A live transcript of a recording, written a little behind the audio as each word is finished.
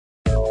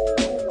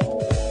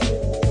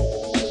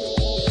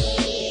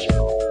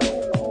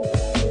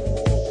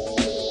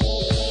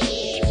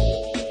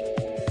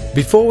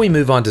Before we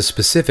move on to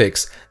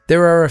specifics,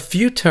 there are a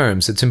few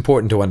terms it's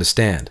important to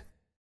understand.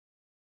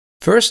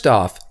 First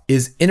off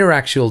is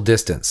InterActual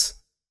Distance.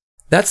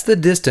 That's the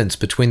distance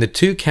between the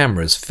two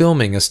cameras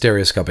filming a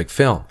stereoscopic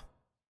film.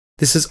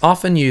 This is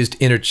often used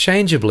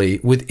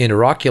interchangeably with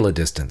interocular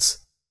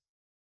distance.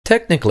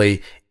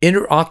 Technically,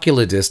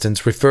 interocular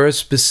distance refers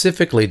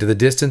specifically to the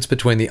distance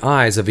between the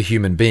eyes of a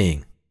human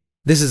being.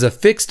 This is a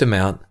fixed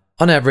amount,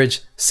 on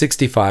average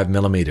 65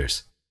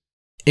 millimeters.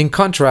 In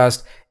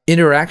contrast,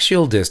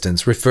 InterActual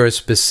distance refers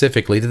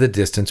specifically to the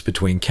distance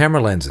between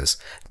camera lenses.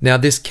 Now,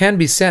 this can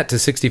be set to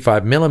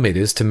 65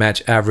 millimeters to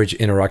match average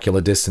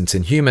interocular distance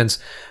in humans,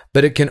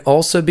 but it can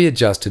also be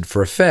adjusted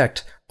for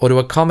effect or to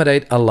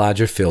accommodate a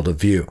larger field of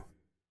view.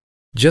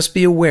 Just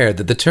be aware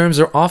that the terms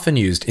are often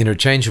used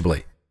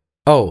interchangeably.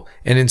 Oh,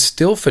 and in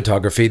still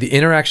photography, the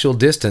InterActual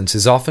distance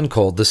is often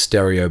called the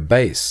stereo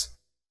base.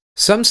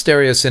 Some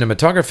stereo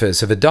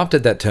cinematographers have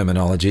adopted that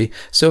terminology,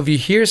 so if you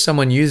hear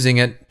someone using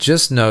it,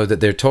 just know that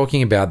they're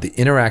talking about the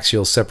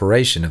interaxial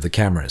separation of the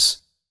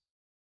cameras.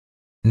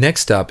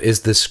 Next up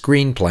is the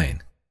screen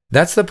plane.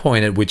 That's the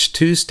point at which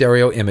two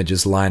stereo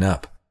images line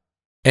up.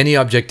 Any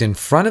object in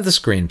front of the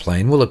screen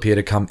plane will appear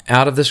to come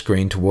out of the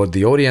screen toward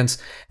the audience,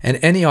 and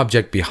any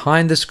object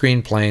behind the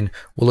screen plane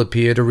will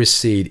appear to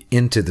recede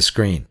into the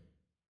screen.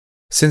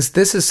 Since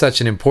this is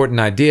such an important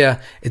idea,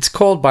 it's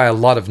called by a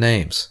lot of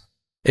names.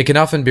 It can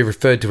often be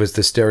referred to as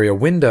the stereo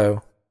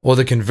window, or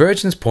the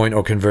convergence point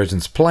or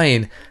convergence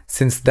plane,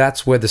 since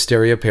that's where the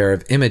stereo pair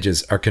of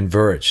images are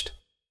converged.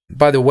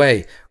 By the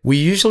way, we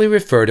usually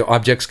refer to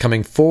objects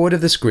coming forward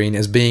of the screen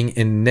as being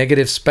in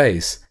negative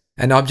space,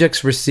 and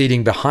objects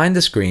receding behind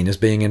the screen as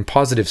being in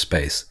positive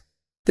space.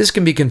 This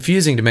can be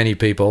confusing to many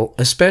people,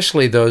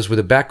 especially those with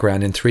a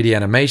background in 3D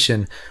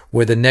animation,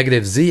 where the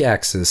negative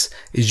z-axis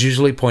is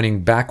usually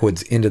pointing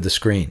backwards into the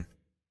screen.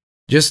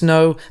 Just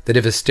know that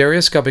if a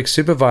stereoscopic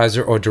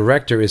supervisor or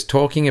director is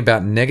talking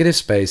about negative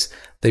space,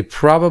 they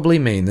probably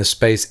mean the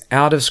space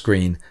out of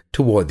screen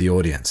toward the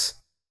audience.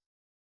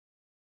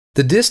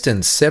 The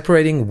distance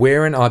separating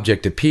where an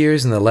object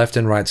appears in the left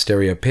and right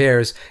stereo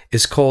pairs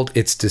is called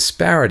its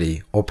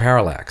disparity or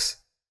parallax.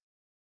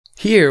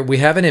 Here we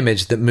have an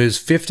image that moves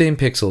 15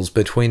 pixels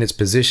between its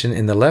position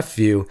in the left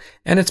view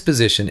and its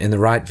position in the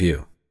right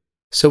view.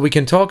 So we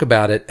can talk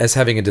about it as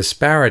having a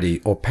disparity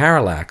or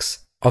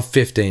parallax of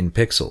 15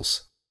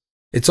 pixels.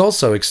 It's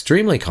also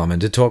extremely common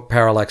to talk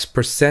parallax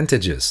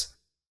percentages.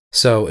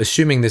 So,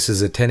 assuming this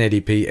is a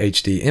 1080p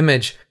HD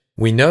image,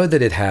 we know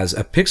that it has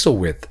a pixel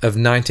width of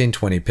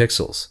 1920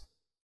 pixels.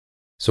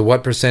 So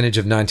what percentage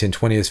of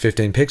 1920 is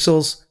 15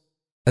 pixels?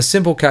 A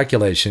simple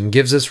calculation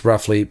gives us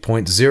roughly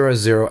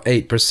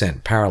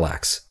 0.008%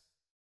 parallax.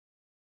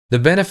 The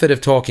benefit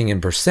of talking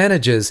in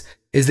percentages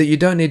is that you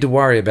don't need to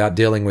worry about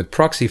dealing with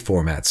proxy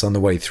formats on the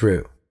way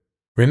through.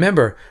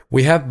 Remember,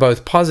 we have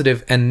both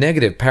positive and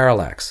negative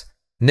parallax.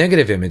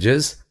 Negative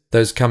images,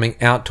 those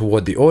coming out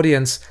toward the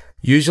audience,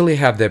 usually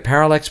have their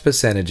parallax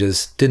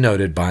percentages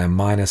denoted by a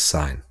minus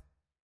sign.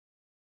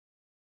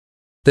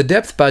 The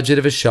depth budget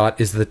of a shot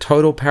is the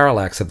total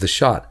parallax of the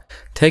shot,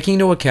 taking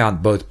into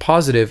account both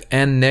positive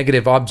and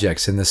negative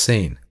objects in the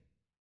scene.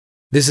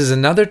 This is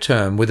another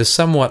term with a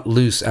somewhat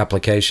loose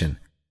application.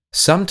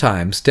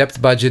 Sometimes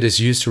depth budget is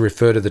used to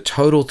refer to the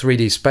total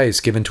 3D space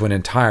given to an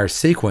entire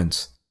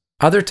sequence.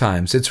 Other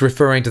times, it's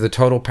referring to the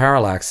total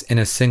parallax in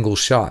a single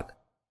shot.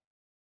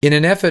 In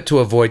an effort to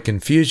avoid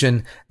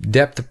confusion,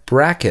 depth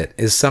bracket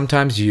is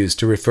sometimes used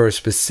to refer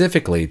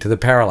specifically to the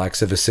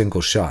parallax of a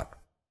single shot.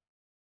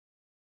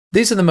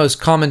 These are the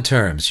most common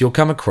terms you'll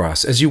come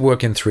across as you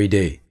work in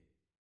 3D.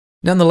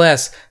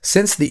 Nonetheless,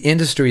 since the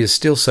industry is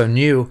still so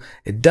new,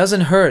 it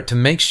doesn't hurt to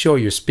make sure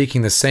you're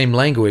speaking the same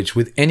language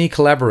with any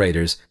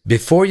collaborators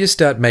before you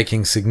start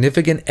making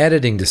significant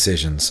editing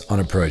decisions on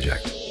a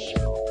project.